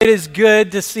It is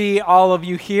good to see all of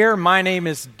you here. My name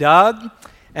is Doug,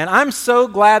 and I'm so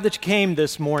glad that you came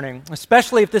this morning,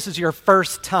 especially if this is your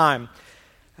first time.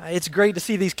 It's great to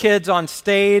see these kids on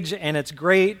stage, and it's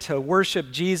great to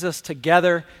worship Jesus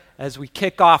together as we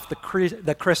kick off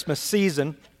the Christmas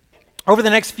season. Over the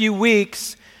next few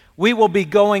weeks, we will be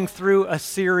going through a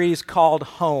series called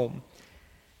Home.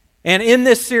 And in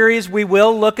this series, we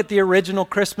will look at the original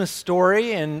Christmas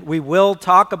story, and we will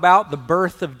talk about the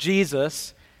birth of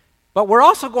Jesus. But we're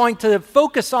also going to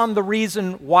focus on the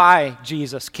reason why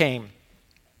Jesus came.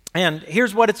 And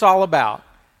here's what it's all about.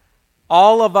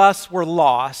 All of us were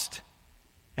lost,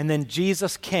 and then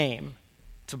Jesus came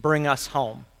to bring us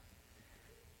home.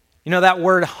 You know, that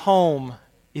word home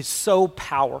is so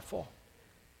powerful.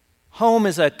 Home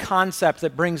is a concept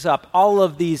that brings up all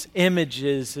of these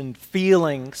images and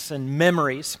feelings and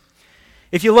memories.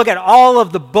 If you look at all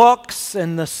of the books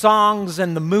and the songs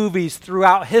and the movies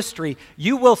throughout history,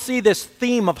 you will see this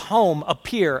theme of home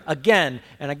appear again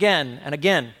and again and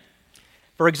again.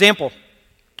 For example,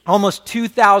 almost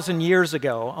 2,000 years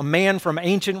ago, a man from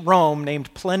ancient Rome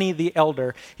named Pliny the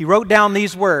Elder, he wrote down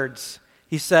these words.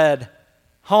 He said,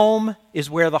 "Home is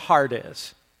where the heart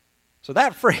is." So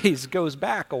that phrase goes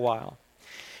back a while.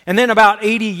 And then about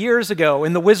 80 years ago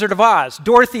in The Wizard of Oz,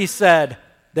 Dorothy said,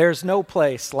 "There's no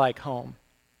place like home."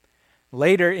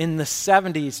 Later in the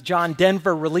 70s, John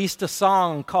Denver released a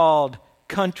song called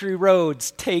 "Country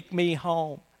Roads, Take Me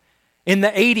Home." In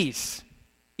the 80s,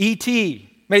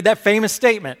 E.T. made that famous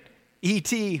statement,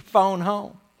 "E.T. phone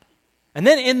home." And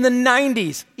then in the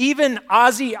 90s, even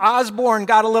Ozzy Osbourne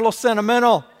got a little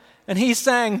sentimental, and he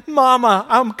sang, "Mama,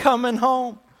 I'm coming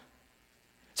home."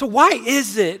 So why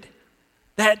is it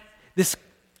that this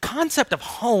concept of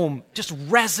home just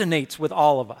resonates with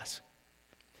all of us?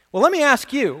 Well, let me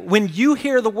ask you, when you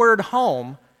hear the word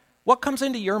home, what comes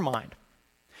into your mind?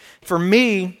 For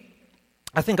me,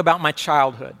 I think about my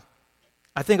childhood.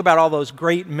 I think about all those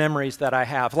great memories that I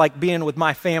have, like being with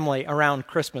my family around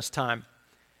Christmas time.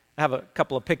 I have a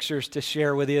couple of pictures to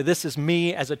share with you. This is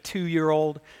me as a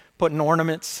 2-year-old putting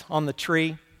ornaments on the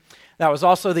tree. That was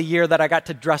also the year that I got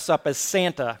to dress up as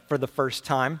Santa for the first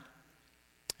time.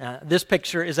 This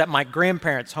picture is at my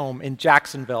grandparents' home in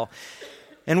Jacksonville.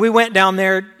 And we went down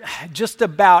there just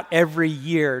about every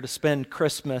year to spend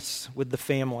Christmas with the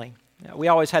family. We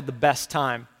always had the best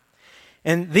time.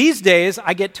 And these days,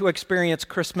 I get to experience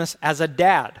Christmas as a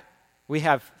dad. We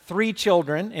have 3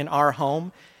 children in our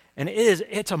home, and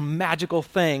it's a magical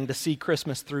thing to see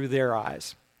Christmas through their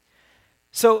eyes.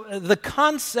 So the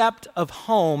concept of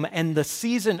home and the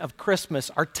season of Christmas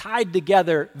are tied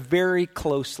together very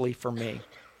closely for me.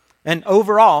 And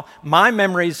overall, my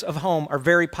memories of home are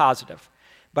very positive.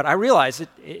 But I realize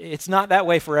it's not that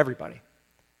way for everybody.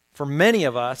 For many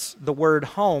of us, the word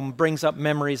home brings up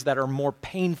memories that are more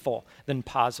painful than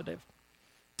positive.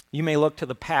 You may look to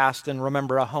the past and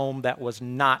remember a home that was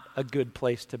not a good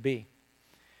place to be.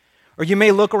 Or you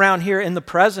may look around here in the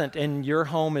present and your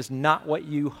home is not what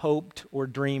you hoped or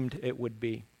dreamed it would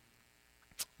be.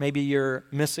 Maybe you're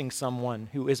missing someone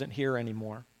who isn't here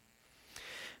anymore.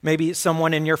 Maybe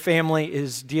someone in your family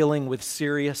is dealing with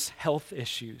serious health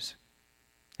issues.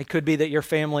 It could be that your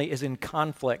family is in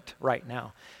conflict right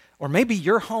now. Or maybe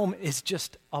your home is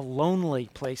just a lonely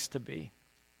place to be.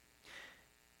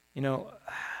 You know,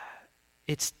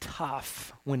 it's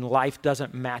tough when life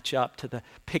doesn't match up to the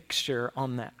picture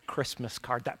on that Christmas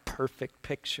card, that perfect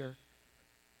picture.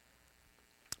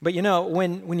 But you know,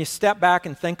 when you step back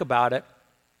and think about it,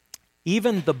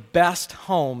 even the best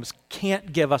homes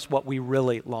can't give us what we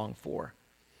really long for.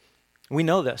 We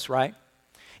know this, right?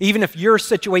 Even if your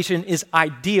situation is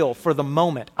ideal for the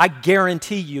moment, I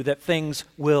guarantee you that things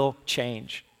will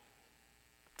change.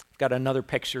 I've got another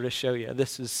picture to show you.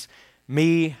 This is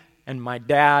me and my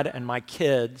dad and my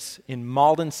kids in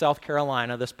Malden, South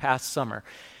Carolina this past summer.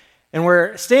 And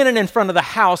we're standing in front of the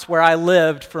house where I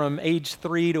lived from age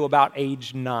 3 to about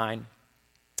age 9.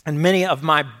 And many of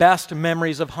my best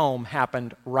memories of home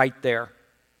happened right there.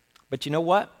 But you know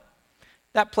what?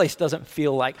 That place doesn't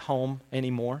feel like home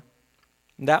anymore.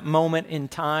 That moment in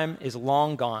time is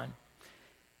long gone.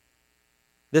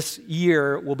 This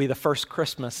year will be the first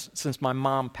Christmas since my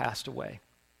mom passed away.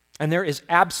 And there is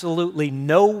absolutely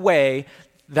no way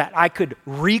that I could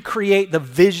recreate the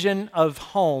vision of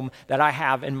home that I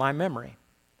have in my memory.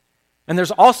 And there's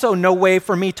also no way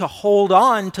for me to hold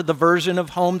on to the version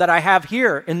of home that I have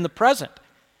here in the present.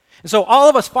 And so all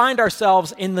of us find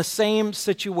ourselves in the same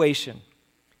situation.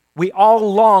 We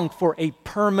all long for a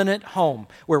permanent home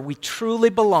where we truly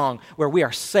belong, where we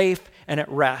are safe and at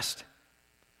rest.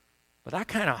 But that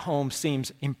kind of home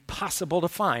seems impossible to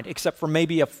find, except for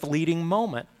maybe a fleeting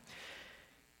moment.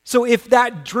 So if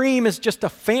that dream is just a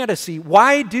fantasy,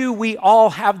 why do we all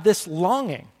have this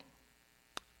longing?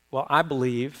 Well, I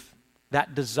believe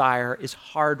that desire is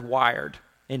hardwired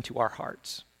into our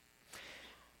hearts.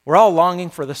 We're all longing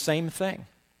for the same thing.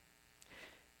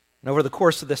 And over the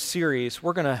course of this series,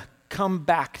 we're going to come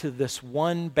back to this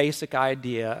one basic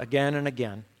idea again and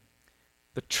again.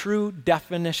 The true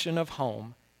definition of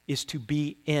home is to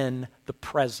be in the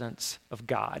presence of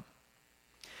God.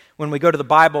 When we go to the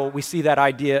Bible, we see that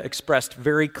idea expressed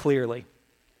very clearly.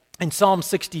 In Psalm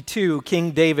 62,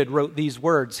 King David wrote these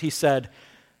words. He said,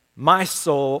 "My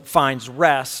soul finds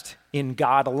rest in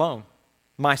God alone.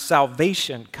 My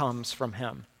salvation comes from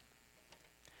him."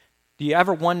 Do you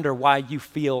ever wonder why you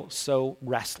feel so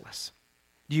restless?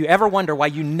 Do you ever wonder why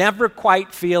you never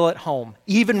quite feel at home,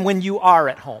 even when you are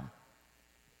at home?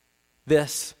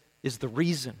 This is the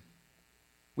reason.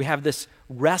 We have this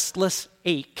restless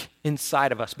ache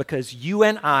inside of us because you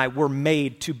and I were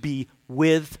made to be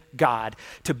with God,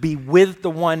 to be with the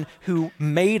one who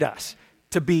made us,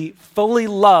 to be fully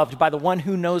loved by the one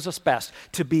who knows us best,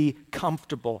 to be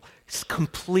comfortable,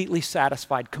 completely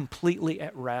satisfied, completely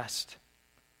at rest.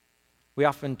 We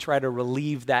often try to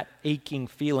relieve that aching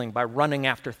feeling by running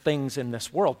after things in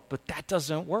this world, but that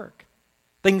doesn't work.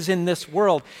 Things in this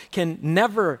world can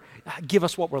never give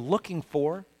us what we're looking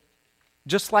for.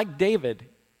 Just like David,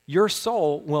 your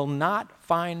soul will not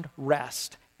find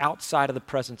rest outside of the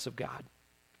presence of God.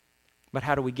 But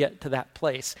how do we get to that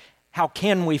place? How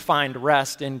can we find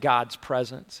rest in God's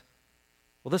presence?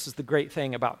 Well, this is the great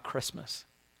thing about Christmas.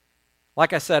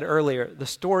 Like I said earlier, the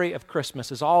story of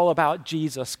Christmas is all about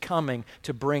Jesus coming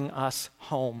to bring us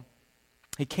home.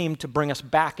 He came to bring us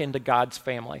back into God's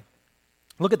family.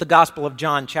 Look at the Gospel of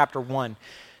John, chapter 1.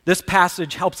 This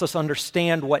passage helps us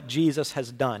understand what Jesus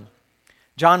has done.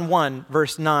 John 1,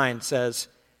 verse 9 says,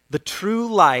 "The true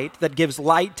light that gives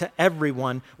light to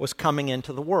everyone was coming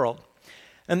into the world."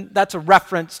 And that's a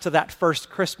reference to that first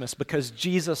Christmas because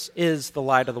Jesus is the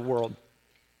light of the world.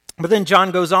 But then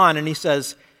John goes on and he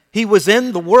says, "He was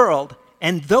in the world,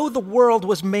 and though the world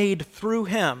was made through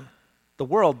him, the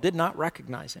world did not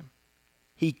recognize him.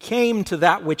 He came to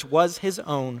that which was his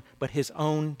own, but his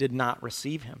own did not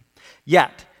receive him.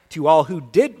 Yet, to all who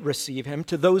did receive him,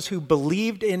 to those who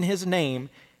believed in his name,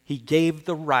 he gave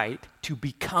the right to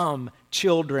become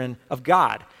children of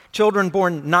God. Children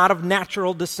born not of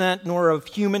natural descent, nor of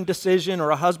human decision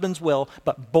or a husband's will,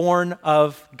 but born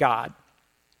of God."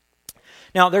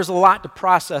 Now, there's a lot to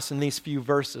process in these few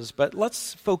verses, but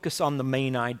let's focus on the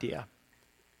main idea.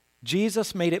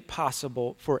 Jesus made it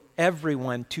possible for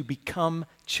everyone to become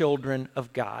children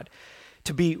of God,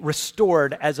 to be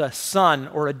restored as a son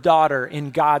or a daughter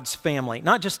in God's family,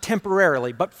 not just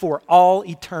temporarily, but for all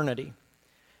eternity.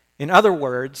 In other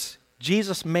words,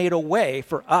 Jesus made a way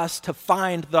for us to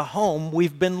find the home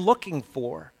we've been looking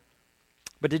for.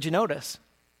 But did you notice?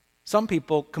 Some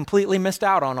people completely missed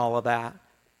out on all of that.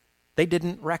 They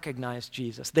didn't recognize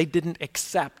Jesus. They didn't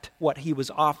accept what he was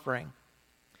offering.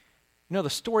 You know, the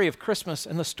story of Christmas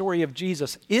and the story of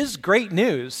Jesus is great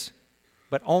news,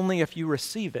 but only if you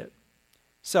receive it.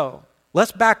 So,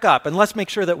 let's back up and let's make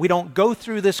sure that we don't go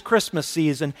through this Christmas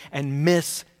season and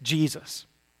miss Jesus.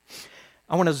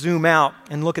 I want to zoom out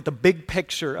and look at the big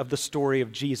picture of the story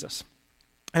of Jesus.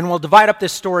 And we'll divide up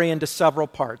this story into several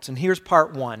parts. And here's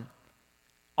part one.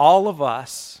 All of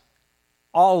us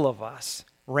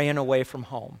ran away from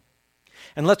home.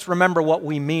 And let's remember what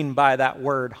we mean by that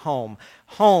word home.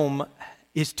 Home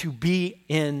is to be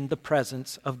in the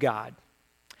presence of God.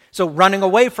 So running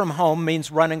away from home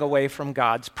means running away from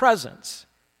God's presence.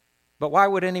 But why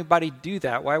would anybody do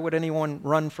that? Why would anyone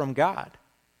run from God?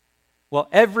 Well,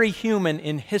 every human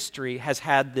in history has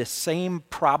had this same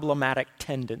problematic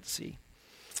tendency.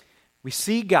 We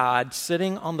see God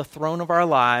sitting on the throne of our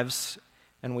lives,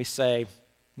 and we say,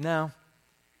 "No,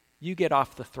 you get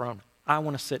off the throne. I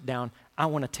want to sit down. I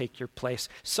want to take your place.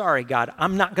 Sorry, God,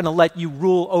 I'm not going to let you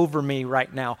rule over me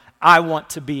right now. I want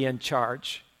to be in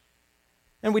charge."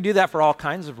 And we do that for all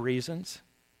kinds of reasons.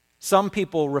 Some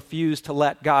people refuse to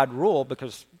let God rule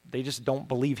because they just don't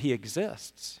believe he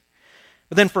exists.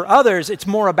 But then for others, it's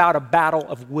more about a battle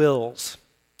of wills.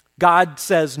 God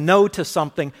says no to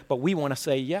something, but we want to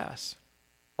say yes.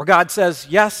 Or God says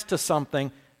yes to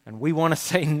something, and we want to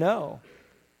say no.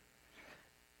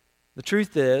 The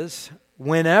truth is,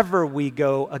 whenever we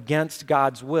go against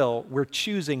God's will, we're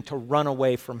choosing to run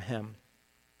away from him.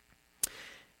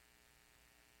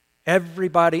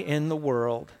 Everybody in the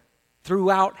world,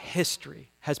 throughout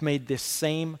history, has made this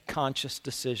same conscious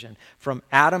decision, from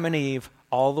Adam and Eve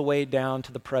all the way down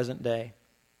to the present day.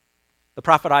 The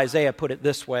prophet Isaiah put it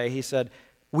this way. He said,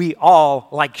 "We all,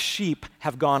 like sheep,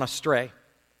 have gone astray.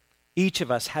 Each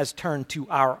of us has turned to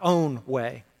our own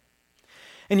way.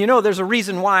 And you know, there's a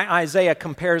reason why Isaiah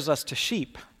compares us to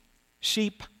sheep.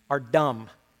 Sheep are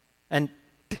dumb. And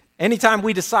anytime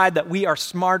we decide that we are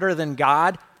smarter than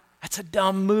God, that's a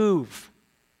dumb move.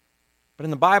 But in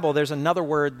the Bible, there's another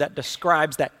word that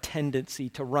describes that tendency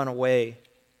to run away.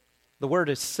 The word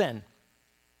is sin.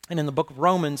 And in the book of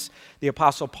Romans, the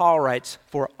Apostle Paul writes,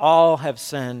 "For all have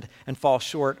sinned and fall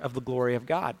short of the glory of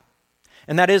God."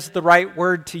 And that is the right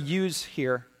word to use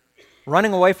here.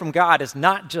 Running away from God is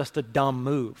not just a dumb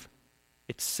move.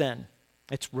 It's sin.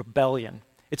 It's rebellion.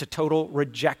 It's a total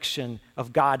rejection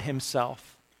of God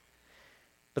himself.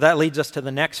 But that leads us to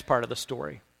the next part of the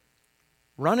story.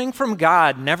 Running from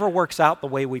God never works out the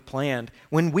way we planned.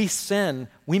 When we sin,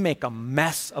 we make a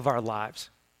mess of our lives.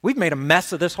 We've made a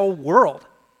mess of this whole world.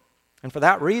 And for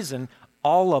that reason,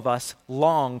 all of us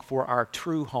long for our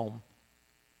true home.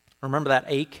 Remember that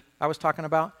ache I was talking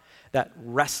about? That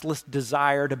restless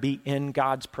desire to be in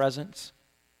God's presence?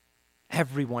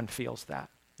 Everyone feels that.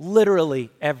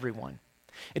 Literally everyone.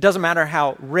 It doesn't matter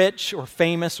how rich or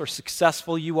famous or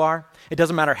successful you are. It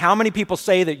doesn't matter how many people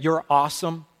say that you're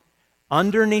awesome.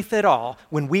 Underneath it all,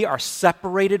 when we are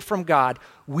separated from God,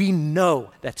 we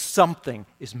know that something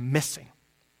is missing.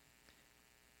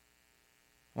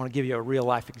 I want to give you a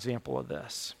real-life example of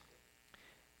this.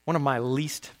 One of my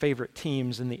least favorite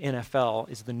teams in the NFL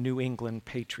is the New England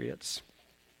Patriots.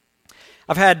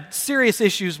 I've had serious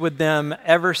issues with them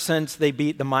ever since they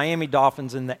beat the Miami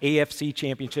Dolphins in the AFC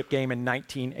Championship game in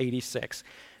 1986.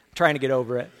 I'm trying to get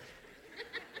over it.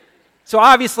 So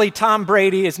obviously, Tom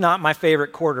Brady is not my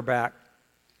favorite quarterback,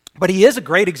 but he is a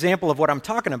great example of what I'm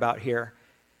talking about here.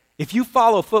 If you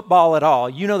follow football at all,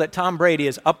 you know that Tom Brady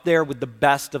is up there with the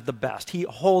best of the best. He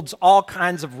holds all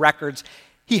kinds of records.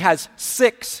 He has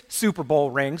 6 Super Bowl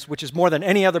rings, which is more than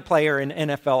any other player in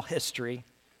NFL history.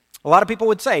 A lot of people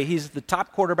would say he's the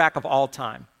top quarterback of all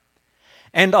time.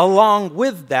 And along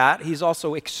with that, he's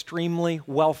also extremely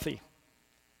wealthy.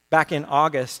 Back in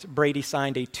August, Brady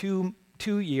signed a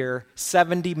two-year,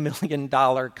 $70 million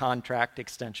contract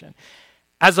extension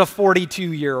as a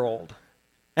 42-year-old.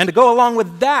 And to go along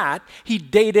with that, he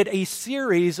dated a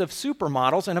series of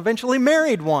supermodels and eventually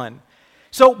married one.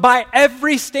 So by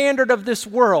every standard of this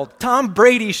world, Tom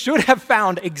Brady should have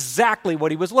found exactly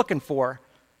what he was looking for.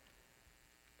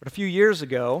 But a few years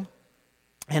ago,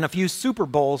 and a few Super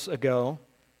Bowls ago,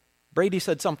 Brady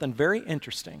said something very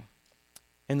interesting.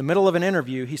 In the middle of an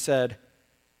interview, he said,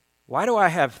 "Why do I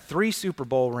have 3 Super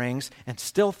Bowl rings and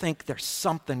still think there's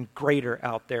something greater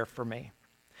out there for me?"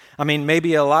 I mean,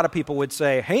 maybe a lot of people would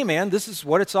say, "Hey man, this is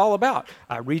what it's all about.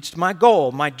 I reached my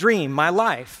goal, my dream, my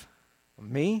life."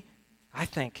 Me, I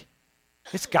think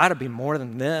it's got to be more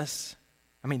than this.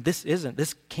 I mean,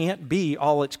 this can't be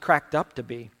all it's cracked up to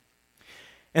be.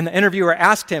 And the interviewer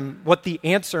asked him what the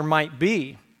answer might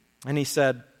be. And he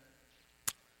said,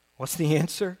 "What's the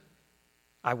answer?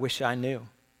 I wish I knew.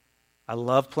 I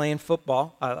love playing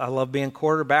football. I love being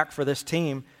quarterback for this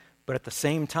team. But at the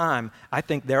same time, I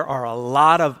think there are a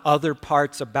lot of other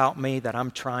parts about me that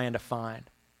I'm trying to find."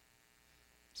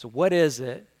 So what is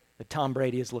it that Tom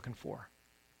Brady is looking for?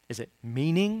 Is it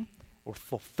meaning or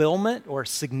fulfillment or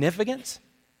significance?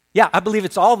 Yeah, I believe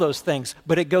it's all those things,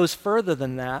 but it goes further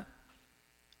than that.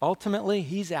 Ultimately,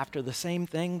 he's after the same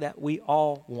thing that we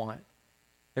all want.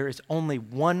 There is only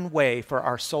one way for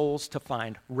our souls to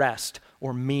find rest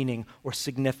or meaning or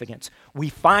significance. We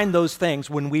find those things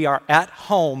when we are at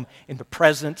home in the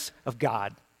presence of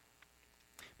God.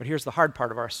 But here's the hard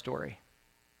part of our story.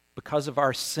 Because of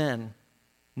our sin,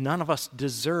 none of us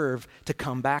deserve to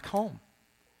come back home.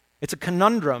 It's a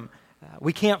conundrum.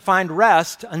 We can't find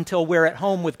rest until we're at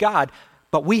home with God,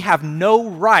 but we have no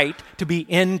right to be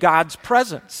in God's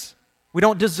presence. We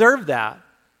don't deserve that.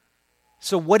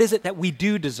 So what is it that we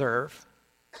do deserve?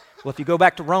 Well, if you go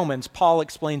back to Romans, Paul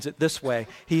explains it this way.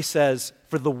 He says,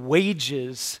 "For the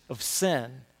wages of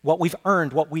sin, what we've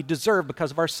earned, what we deserve because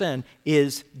of our sin,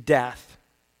 is death."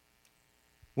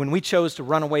 When we chose to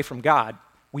run away from God,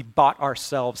 we bought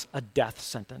ourselves a death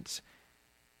sentence.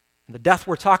 And the death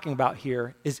we're talking about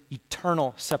here is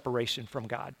eternal separation from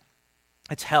God.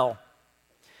 It's hell.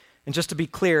 And just to be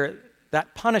clear,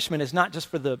 that punishment is not just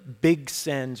for the big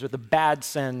sins or the bad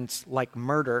sins like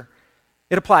murder.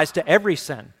 It applies to every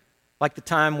sin, like the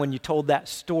time when you told that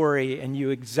story and you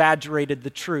exaggerated the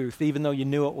truth even though you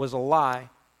knew it was a lie.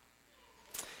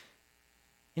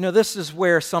 You know, this is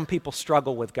where some people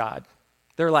struggle with God.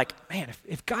 They're like, man,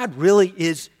 if God really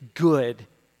is good,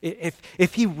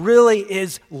 if he really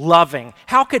is loving,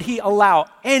 how could he allow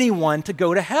anyone to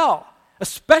go to hell?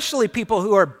 Especially people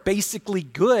who are basically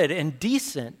good and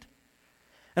decent.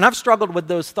 And I've struggled with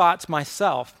those thoughts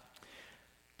myself.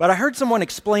 But I heard someone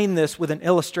explain this with an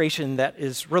illustration that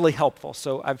is really helpful,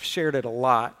 so I've shared it a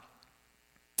lot.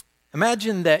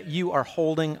 Imagine that you are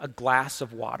holding a glass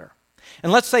of water.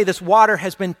 And let's say this water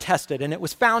has been tested and it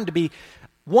was found to be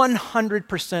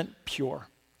 100% pure.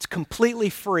 It's completely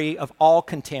free of all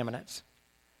contaminants.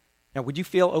 Now, would you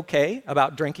feel okay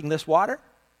about drinking this water?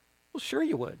 Well, sure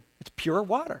you would. It's pure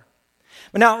water.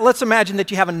 But now, let's imagine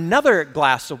that you have another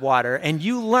glass of water and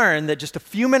you learn that just a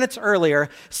few minutes earlier,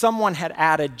 someone had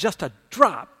added just a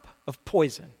drop of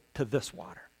poison to this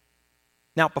water.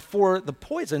 Now, before the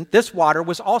poison, this water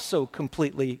was also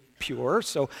completely pure,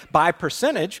 so by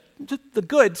percentage, the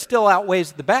good still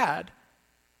outweighs the bad.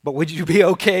 But would you be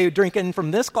okay drinking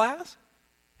from this glass?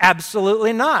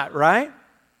 Absolutely not, right?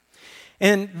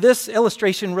 And this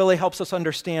illustration really helps us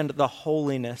understand the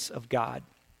holiness of God.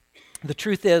 The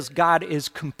truth is, God is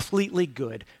completely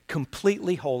good,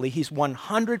 completely holy. He's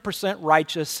 100%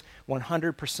 righteous,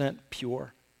 100%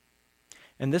 pure.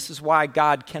 And this is why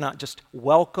God cannot just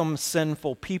welcome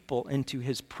sinful people into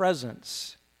his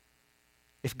presence.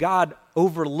 If God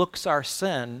overlooks our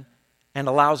sin and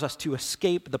allows us to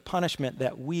escape the punishment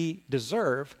that we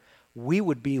deserve, we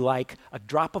would be like a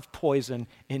drop of poison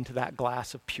into that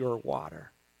glass of pure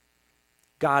water.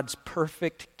 God's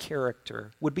perfect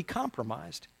character would be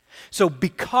compromised. So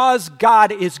because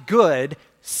God is good,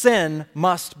 sin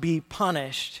must be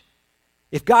punished.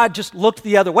 If God just looked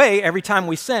the other way every time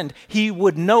we sinned, he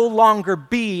would no longer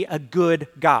be a good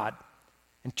God.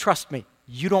 And trust me,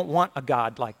 you don't want a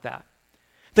God like that.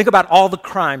 Think about all the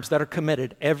crimes that are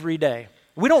committed every day.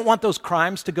 We don't want those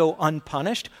crimes to go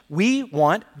unpunished. We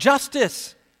want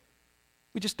justice.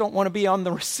 We just don't want to be on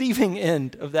the receiving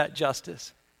end of that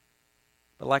justice.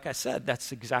 But like I said,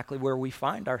 that's exactly where we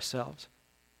find ourselves.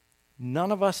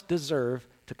 None of us deserve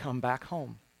to come back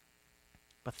home.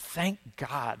 But thank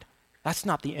God, that's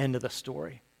not the end of the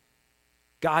story.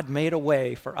 God made a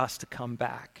way for us to come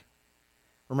back.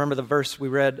 Remember the verse we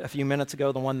read a few minutes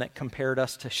ago, the one that compared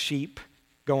us to sheep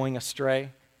going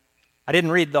astray? I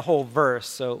didn't read the whole verse,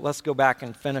 so let's go back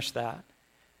and finish that.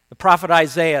 The prophet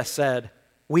Isaiah said,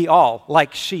 "We all,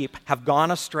 like sheep, have gone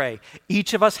astray.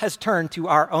 Each of us has turned to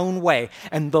our own way,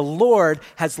 and the Lord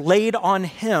has laid on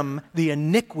him the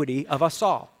iniquity of us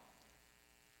all."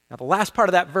 Now, the last part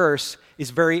of that verse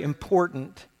is very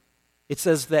important. It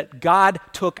says that God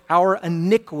took our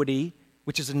iniquity,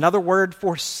 which is another word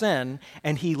for sin,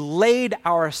 and he laid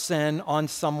our sin on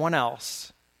someone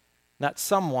else. That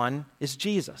someone is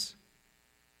Jesus.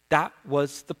 That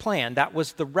was the plan. That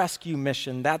was the rescue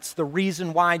mission. That's the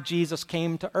reason why Jesus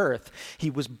came to earth. He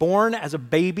was born as a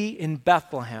baby in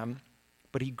Bethlehem,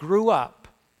 but he grew up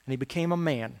and he became a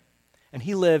man. And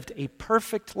he lived a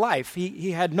perfect life.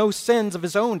 He had no sins of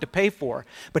his own to pay for,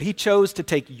 but he chose to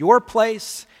take your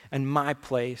place and my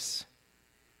place.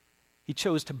 He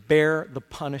chose to bear the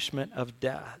punishment of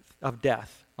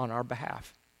death on our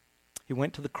behalf. He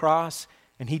went to the cross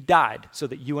and he died so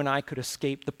that you and I could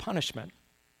escape the punishment.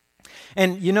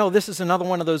 And you know, this is another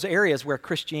one of those areas where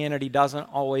Christianity doesn't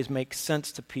always make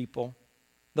sense to people.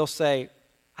 They'll say,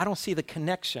 "I don't see the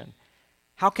connection.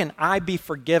 How can I be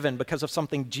forgiven because of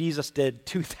something Jesus did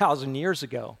 2,000 years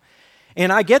ago?"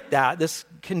 And I get that. This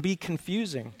can be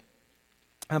confusing.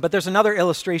 But there's another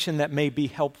illustration that may be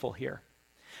helpful here.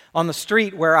 On the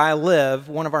street where I live,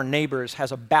 one of our neighbors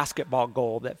has a basketball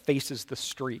goal that faces the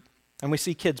street. And we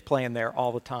see kids playing there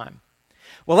all the time.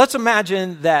 Well, let's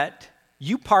imagine that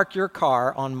you park your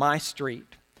car on my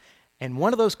street, and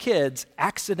one of those kids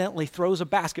accidentally throws a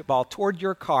basketball toward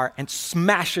your car and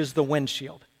smashes the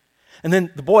windshield. And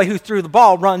then the boy who threw the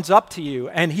ball runs up to you,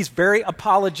 and he's very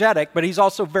apologetic, but he's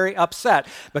also very upset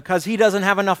because he doesn't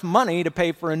have enough money to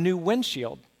pay for a new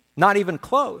windshield. Not even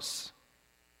close.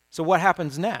 So what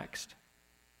happens next?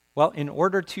 Well, in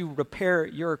order to repair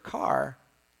your car,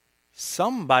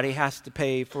 somebody has to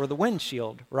pay for the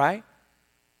windshield, right?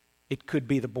 It could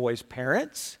be the boy's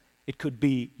parents. It could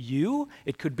be you.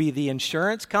 It could be the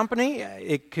insurance company.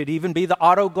 It could even be the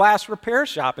auto glass repair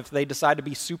shop if they decide to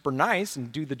be super nice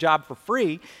and do the job for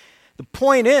free. The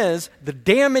point is, the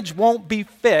damage won't be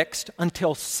fixed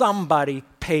until somebody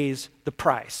pays the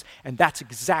price. And that's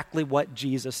exactly what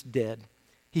Jesus did.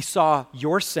 He saw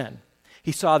your sin.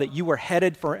 He saw that you were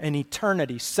headed for an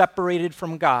eternity separated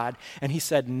from God. And he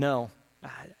said, "No,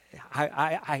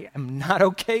 I am not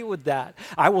okay with that.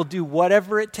 I will do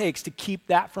whatever it takes to keep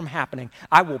that from happening.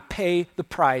 I will pay the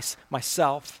price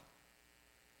myself."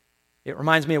 It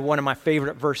reminds me of one of my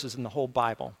favorite verses in the whole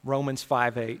Bible, Romans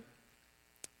 5:8.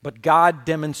 "But God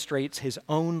demonstrates his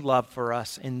own love for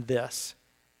us in this: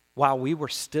 while we were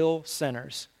still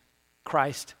sinners,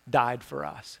 Christ died for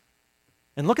us."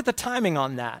 And look at the timing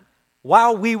on that.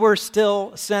 while we were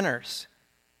still sinners.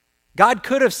 God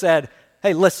could have said,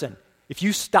 hey, listen, if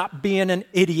you stop being an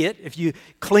idiot, if you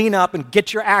clean up and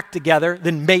get your act together,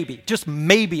 then maybe, just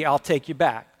maybe I'll take you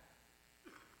back.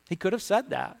 He could have said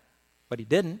that, but he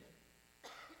didn't.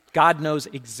 God knows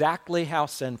exactly how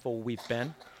sinful we've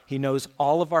been. He knows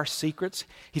all of our secrets.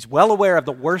 He's well aware of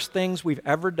the worst things we've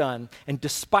ever done. And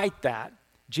despite that,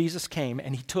 Jesus came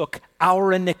and he took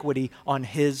our iniquity on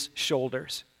his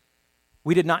shoulders.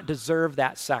 We did not deserve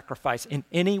that sacrifice in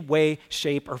any way,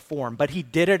 shape, or form, but he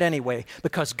did it anyway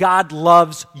because God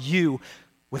loves you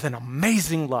with an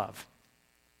amazing love.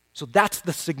 So that's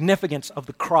the significance of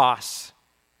the cross.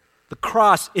 The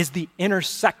cross is the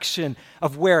intersection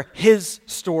of where his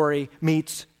story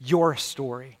meets your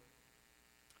story.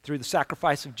 Through the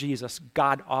sacrifice of Jesus,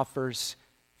 God offers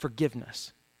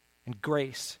forgiveness and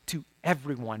grace to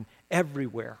everyone,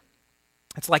 everywhere.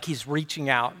 It's like he's reaching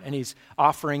out and he's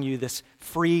offering you this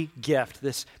free gift,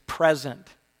 this present.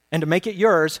 And to make it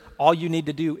yours, all you need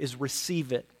to do is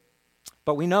receive it.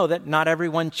 But we know that not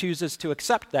everyone chooses to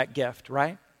accept that gift,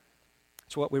 right?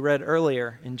 It's what we read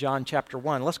earlier in John chapter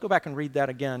 1. Let's go back and read that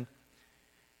again.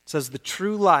 It says, the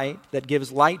true light that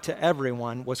gives light to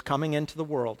everyone was coming into the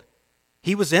world.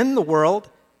 He was in the world,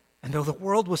 and though the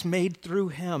world was made through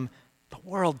him, the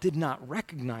world did not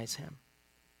recognize him.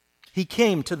 He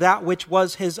came to that which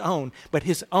was his own, but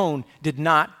his own did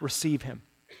not receive him.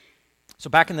 So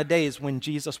back in the days when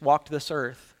Jesus walked this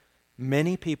earth,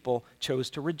 many people chose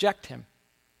to reject him.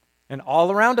 And all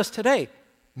around us today,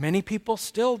 many people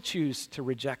still choose to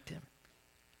reject him.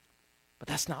 But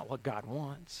that's not what God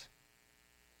wants.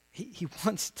 He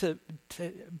wants to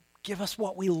give us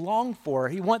what we long for.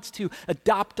 He wants to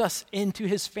adopt us into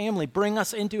his family, bring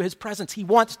us into his presence. He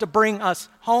wants to bring us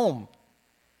home.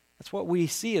 That's what we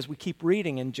see as we keep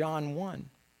reading in John 1.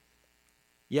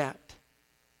 Yet,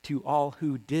 to all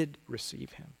who did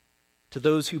receive him, to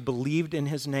those who believed in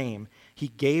his name, he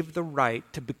gave the right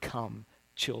to become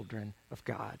children of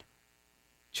God.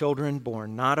 Children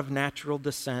born not of natural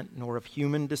descent, nor of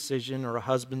human decision or a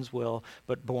husband's will,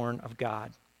 but born of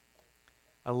God.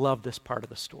 I love this part of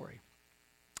the story.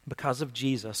 Because of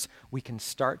Jesus, we can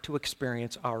start to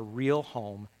experience our real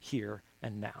home here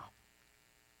and now.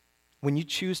 When you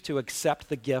choose to accept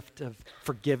the gift of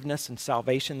forgiveness and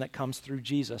salvation that comes through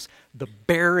Jesus, the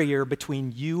barrier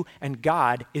between you and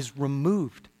God is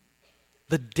removed.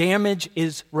 The damage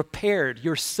is repaired.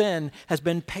 Your sin has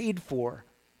been paid for.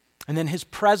 And then his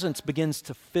presence begins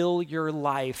to fill your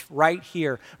life right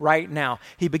here, right now.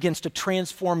 He begins to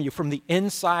transform you from the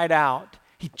inside out.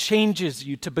 He changes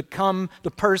you to become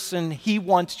the person he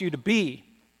wants you to be.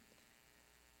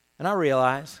 And I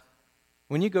realize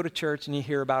when you go to church and you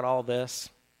hear about all this,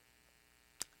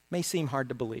 it may seem hard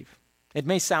to believe. It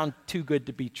may sound too good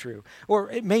to be true.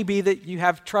 Or it may be that you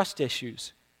have trust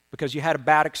issues because you had a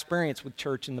bad experience with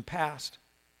church in the past.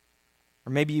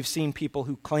 Or maybe you've seen people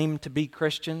who claim to be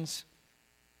Christians,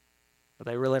 but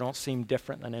they really don't seem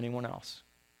different than anyone else.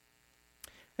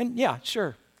 And yeah,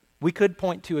 sure, we could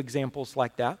point to examples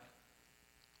like that,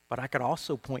 but I could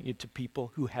also point you to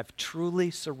people who have truly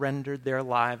surrendered their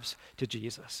lives to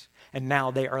Jesus. And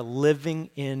now they are living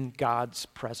in God's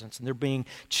presence, and they're being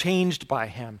changed by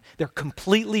him. They're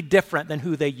completely different than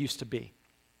who they used to be.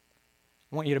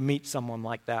 I want you to meet someone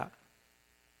like that.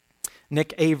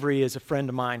 Nick Avery is a friend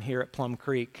of mine here at Plum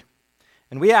Creek.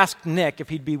 And we asked Nick if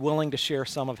he'd be willing to share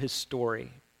some of his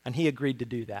story, and he agreed to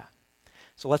do that.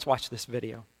 So let's watch this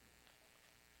video.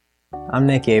 I'm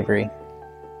Nick Avery,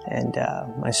 and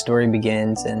my story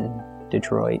begins in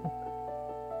Detroit.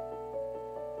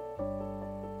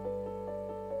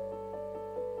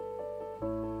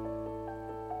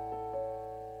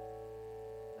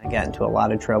 I got into a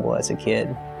lot of trouble as a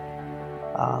kid.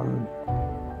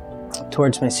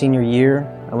 Towards my senior year,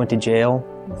 I went to jail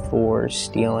for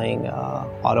stealing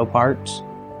auto parts.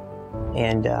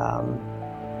 And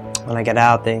when I got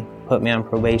out, they put me on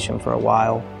probation for a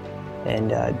while.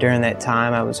 And during that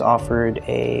time, I was offered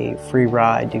a free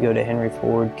ride to go to Henry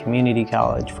Ford Community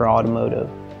College for automotive.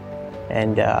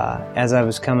 And as I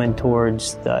was coming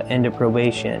towards the end of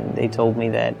probation, they told me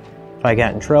that if I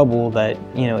got in trouble, that,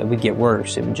 you know, it would get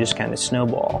worse. It would just kind of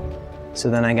snowball. So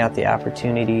then I got the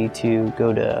opportunity to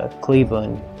go to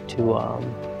Cleveland to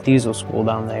diesel school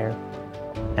down there.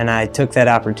 And I took that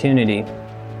opportunity.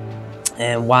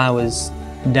 And while I was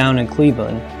down in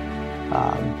Cleveland,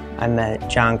 I met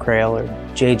John Crail, or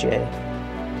JJ,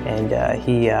 and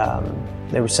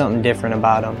there was something different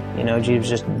about him. You know, he was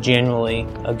just generally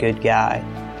a good guy.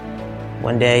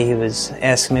 One day he was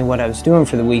asking me what I was doing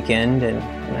for the weekend, and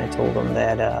I told him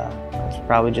that I was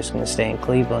probably just going to stay in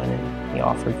Cleveland, and he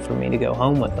offered for me to go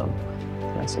home with him.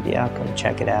 And I said, yeah, I'll come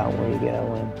check it out. Where you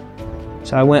go? And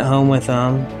so I went home with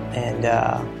them, and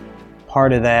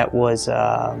part of that was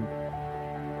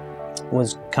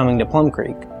coming to Plum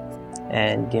Creek.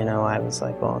 And, I was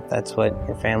like, well, if that's what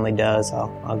your family does,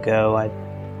 I'll go.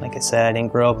 Like I said, I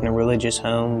didn't grow up in a religious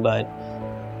home, but,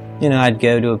 I'd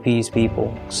go to appease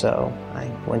people. So I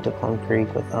went to Plum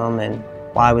Creek with them, and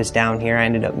while I was down here, I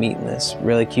ended up meeting this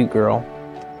really cute girl.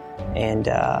 And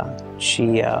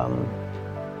she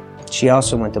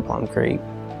also went to Plum Creek.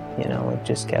 It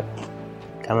just kept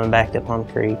coming back to Plum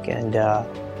Creek. And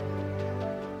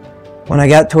when I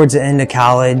got towards the end of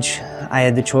college, I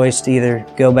had the choice to either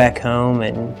go back home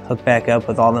and hook back up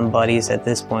with all them buddies at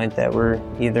this point that were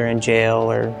either in jail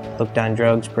or hooked on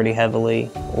drugs pretty heavily,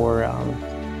 or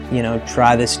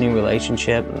try this new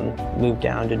relationship and move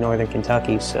down to northern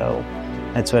Kentucky. So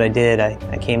that's what I did.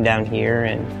 I came down here,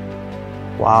 and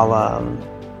while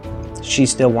she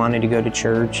still wanted to go to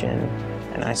church and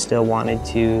I still wanted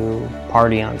to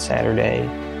party on Saturday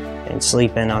and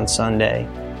sleep in on Sunday,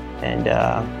 and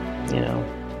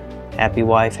happy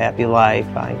wife, happy life,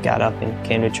 I got up and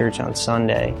came to church on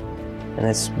Sunday. And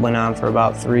this went on for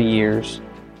about 3 years.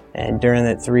 And during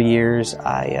that 3 years,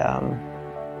 I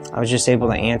was just able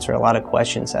to answer a lot of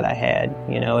questions that I had.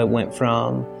 It went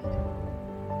from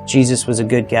Jesus was a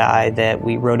good guy that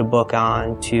we wrote a book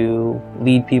on to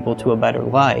lead people to a better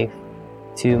life,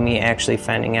 to me actually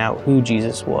finding out who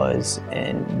Jesus was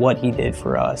and what he did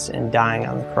for us and dying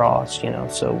on the cross,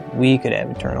 so we could have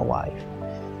eternal life.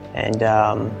 And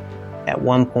at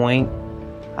one point,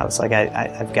 I was like,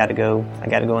 I've got to go. I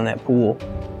got to go in that pool.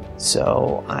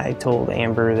 So I told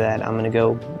Amber that I'm going to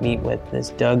go meet with this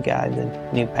Doug guy, the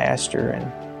new pastor, and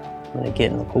I'm going to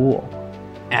get in the pool.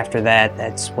 After that,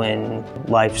 that's when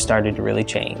life started to really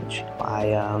change. I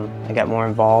got more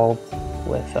involved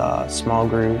with small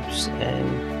groups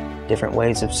and different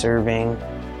ways of serving.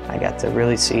 I got to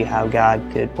really see how God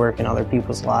could work in other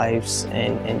people's lives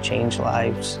and change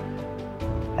lives.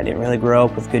 I didn't really grow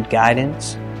up with good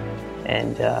guidance,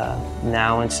 and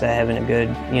now instead of having a good,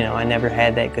 I never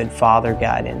had that good father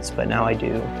guidance, but now I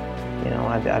do.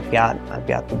 I've got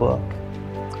the book.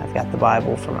 I've got the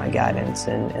Bible for my guidance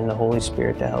and the Holy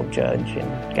Spirit to help judge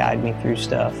and guide me through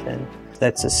stuff, and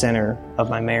that's the center of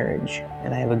my marriage.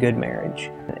 And I have a good marriage,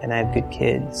 and I have good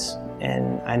kids,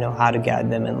 and I know how to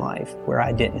guide them in life where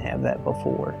I didn't have that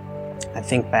before. I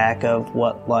think back of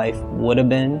what life would have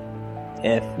been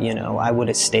if, I would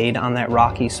have stayed on that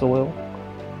rocky soil.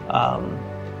 I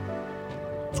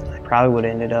probably would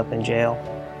have ended up in jail,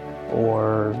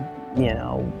 or,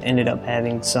 ended up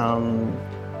having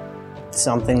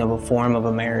something of a form of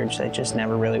a marriage that just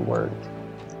never really worked.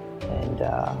 And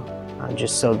I'm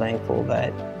just so thankful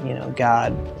that,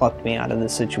 God plucked me out of the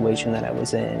situation that I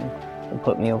was in and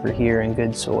put me over here in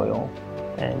good soil.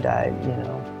 And I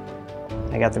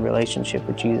got the relationship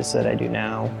with Jesus that I do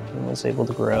now, and was able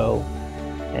to grow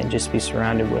and just be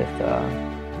surrounded with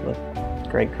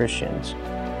great Christians.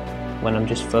 When I'm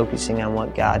just focusing on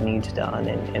what God needs done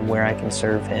and where I can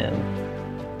serve Him,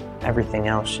 everything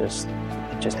else just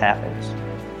happens.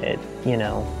 It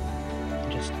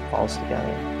just falls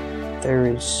together. There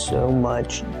is so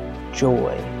much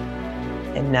joy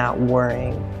in not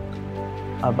worrying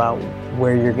about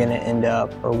where you're going to end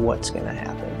up or what's going to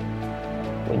happen.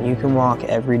 When you can walk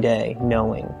every day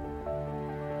knowing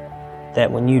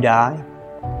that when you die,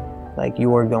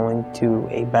 you are going to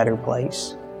a better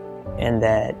place, and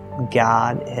that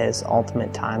God has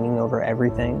ultimate timing over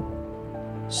everything.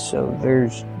 So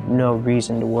there's no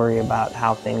reason to worry about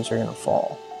how things are going to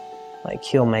fall.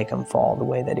 He'll make them fall the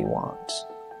way that He wants,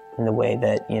 and the way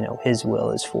that, His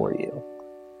will is for you.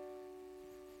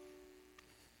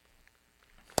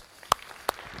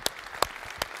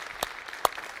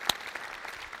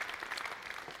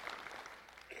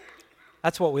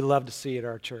 That's what we love to see at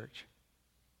our church.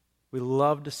 We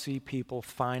love to see people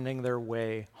finding their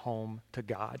way home to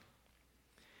God.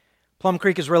 Plum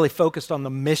Creek is really focused on the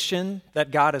mission that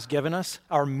God has given us.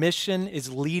 Our mission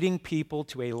is leading people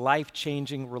to a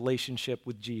life-changing relationship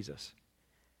with Jesus.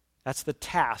 That's the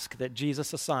task that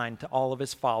Jesus assigned to all of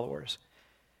His followers.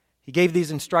 He gave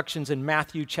these instructions in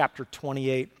Matthew chapter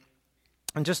 28.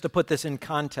 And just to put this in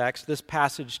context, this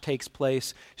passage takes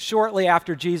place shortly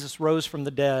after Jesus rose from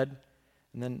the dead,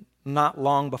 and then not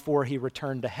long before He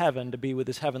returned to heaven to be with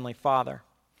His heavenly Father.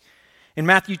 In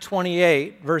Matthew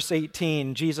 28, verse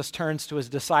 18, Jesus turns to His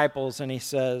disciples and He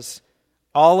says,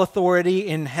 "All authority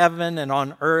in heaven and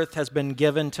on earth has been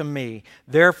given to me.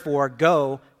 Therefore,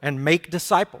 go and make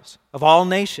disciples of all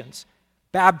nations,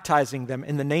 baptizing them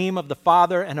in the name of the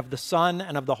Father and of the Son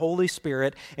and of the Holy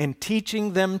Spirit, and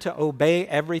teaching them to obey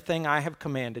everything I have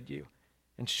commanded you.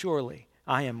 And surely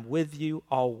I am with you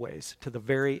always to the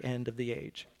very end of the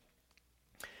age.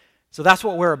 So that's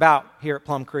what we're about here at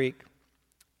Plum Creek.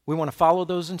 We want to follow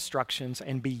those instructions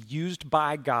and be used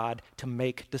by God to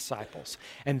make disciples.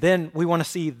 And then we want to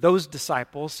see those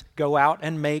disciples go out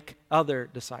and make other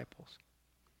disciples.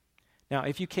 Now,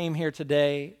 if you came here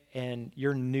today and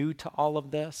you're new to all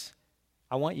of this,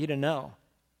 I want you to know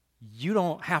you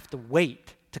don't have to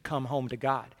wait to come home to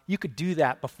God. You could do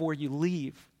that before you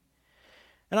leave.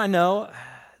 And I know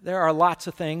there are lots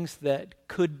of things that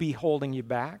could be holding you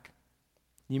back.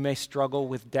 You may struggle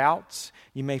with doubts.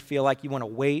 You may feel like you want to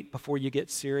wait before you get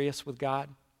serious with God.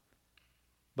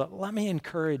 But let me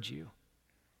encourage you.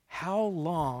 How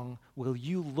long will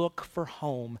you look for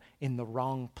home in the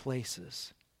wrong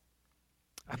places?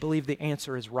 I believe the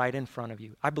answer is right in front of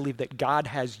you. I believe that God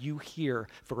has you here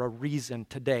for a reason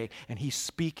today, and He's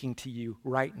speaking to you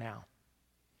right now.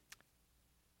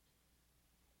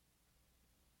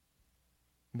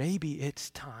 Maybe it's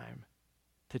time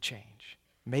to change.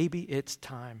 Maybe it's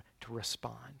time to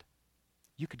respond.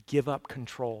 You could give up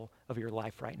control of your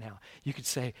life right now. You could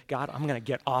say, God, I'm going to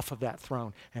get off of that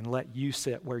throne and let you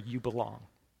sit where you belong.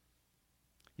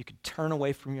 You could turn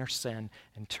away from your sin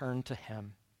and turn to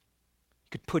Him.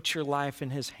 You could put your life in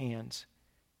His hands.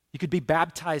 You could be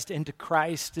baptized into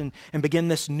Christ and begin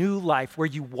this new life where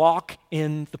you walk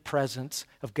in the presence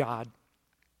of God.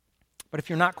 But if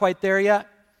you're not quite there yet,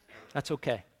 that's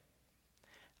okay.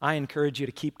 I encourage you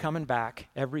to keep coming back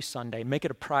every Sunday. Make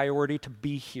it a priority to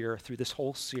be here through this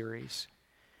whole series.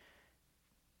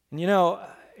 And you know,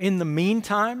 in the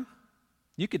meantime,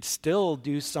 you could still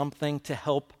do something to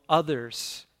help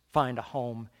others find a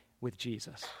home with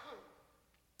Jesus.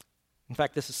 In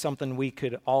fact, this is something we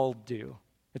could all do.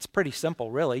 It's pretty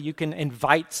simple, really. You can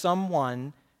invite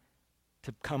someone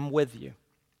to come with you,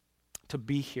 to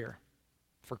be here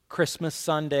for Christmas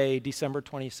Sunday, December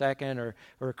 22nd,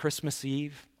 or Christmas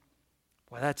Eve.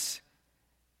 Well, that's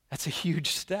a huge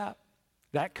step.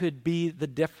 That could be the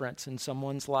difference in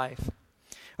someone's life.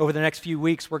 Over the next few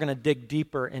weeks, we're going to dig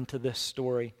deeper into this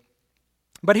story.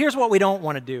 But here's what we don't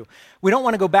want to do. We don't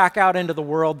want to go back out into the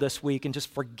world this week and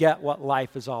just forget what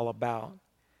life is all about.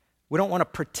 We don't want to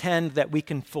pretend that we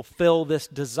can fulfill this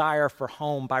desire for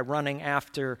home by running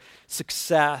after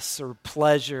success or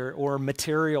pleasure or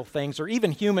material things or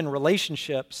even human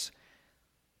relationships.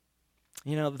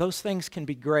 You know, those things can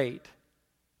be great,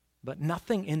 but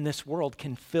nothing in this world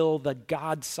can fill the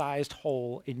God-sized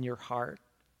hole in your heart.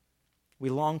 We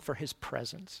long for His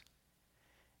presence.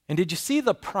 And did you see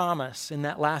the promise in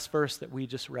that last verse that we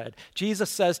just read? Jesus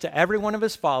says to every one of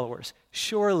His followers,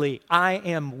 "Surely I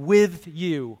am with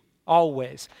you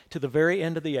always to the very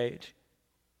end of the age."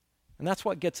 And that's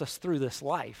what gets us through this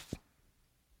life,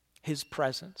 His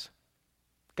presence.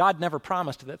 God never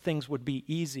promised that things would be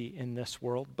easy in this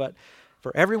world, but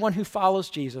for everyone who follows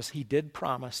Jesus, He did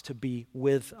promise to be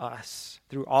with us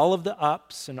through all of the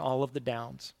ups and all of the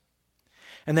downs.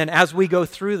 And then as we go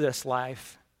through this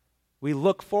life, we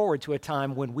look forward to a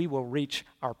time when we will reach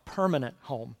our permanent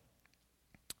home.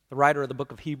 The writer of the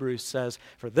book of Hebrews says,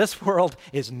 "For this world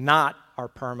is not our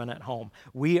permanent home.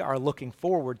 We are looking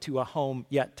forward to a home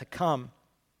yet to come."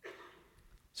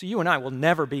 So you and I will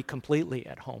never be completely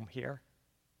at home here.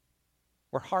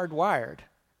 We're hardwired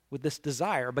with this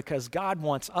desire because God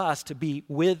wants us to be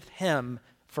with Him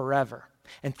forever.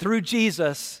 And through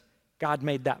Jesus, God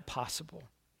made that possible.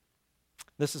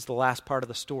 This is the last part of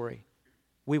the story.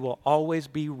 We will always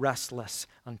be restless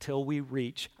until we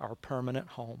reach our permanent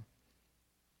home.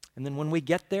 And then when we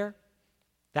get there,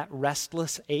 that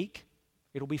restless ache,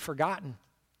 it'll be forgotten.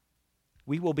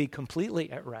 We will be completely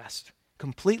at rest,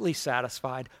 completely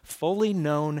satisfied, fully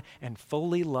known, and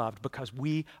fully loved because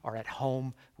we are at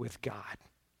home with God.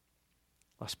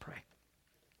 Let's pray.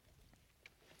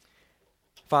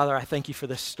 Father, I thank You for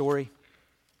this story.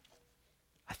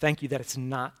 I thank You that it's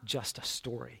not just a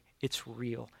story. It's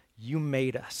real. You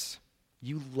made us.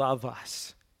 You love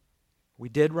us. We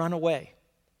did run away,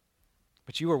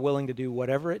 but You were willing to do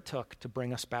whatever it took to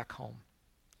bring us back home.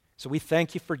 So we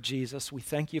thank You for Jesus. We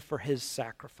thank You for His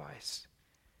sacrifice.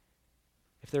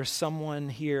 If there's someone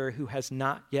here who has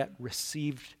not yet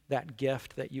received that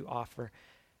gift that You offer,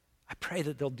 I pray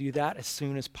that they'll do that as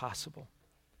soon as possible.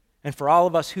 And for all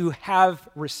of us who have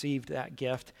received that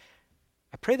gift,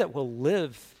 I pray that we'll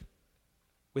live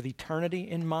with eternity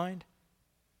in mind,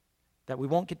 that we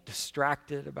won't get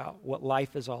distracted about what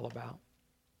life is all about.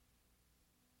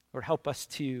 Lord, help us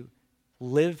to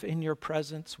live in Your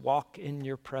presence, walk in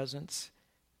Your presence,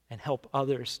 and help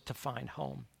others to find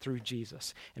home through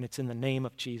Jesus. And it's in the name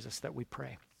of Jesus that we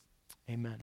pray. Amen.